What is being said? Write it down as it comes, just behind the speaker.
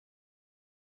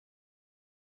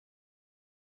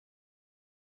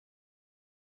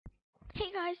Hey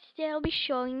guys, today I'll be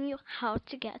showing you how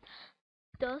to get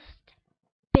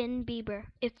Dustbin Beaver.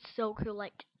 It's so cool.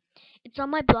 Like, it's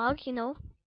on my blog,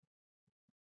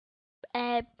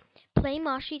 uh,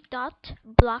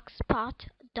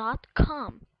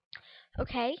 playmoshi.blogspot.com.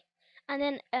 Okay, and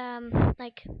then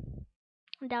like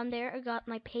down there I got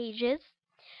my pages,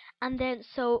 and then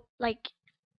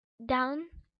down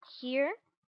here,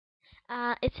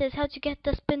 it says how to get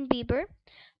Dustbin Beaver,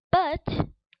 but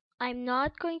I'm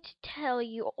not going to tell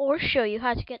you or show you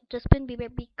how to get Dustbin Beaver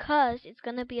because it's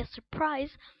gonna be a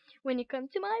surprise when you come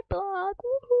to my blog.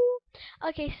 Woohoo!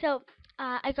 Okay, so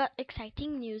I got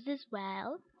exciting news as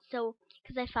well. So,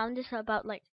 because I found this about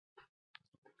like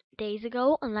days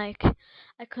ago, and like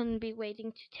I couldn't be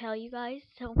waiting to tell you guys.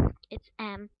 So it's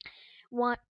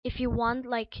what if you want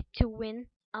like to win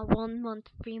a 1 month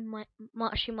free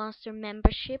Moshi Monster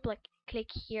membership, like click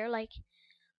here, like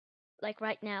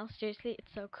right now. Seriously,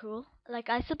 it's so cool. Like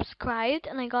I subscribed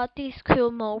and I got these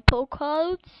cool Mopo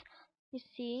codes, you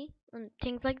see, and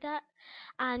things like that.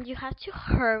 And you have to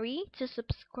hurry to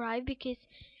subscribe because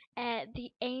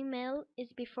the email is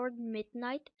before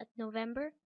midnight at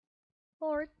November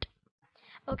 4th.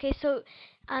 Okay, so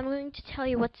I'm going to tell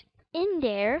you what's in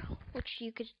there, which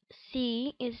you could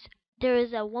see is there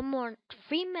is a 1 month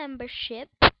free membership,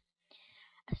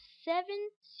 7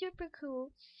 super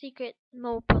cool secret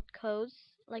moped codes,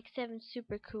 like 7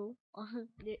 super cool.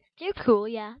 They're cool,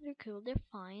 yeah, they're cool, they're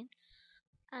fine.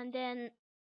 And then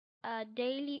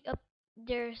daily up,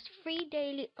 there's free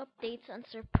daily updates and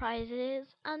surprises,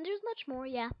 and there's much more.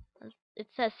 Yeah, it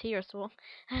says here, so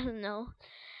I don't know.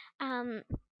 Um,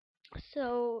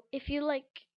 so if you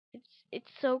like,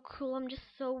 it's so cool. I'm just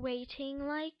so waiting,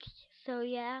 like, so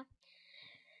yeah.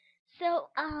 So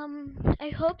I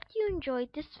hope you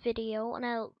enjoyed this video, and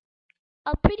I'll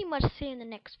pretty much see you in the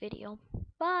next video.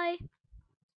 Bye!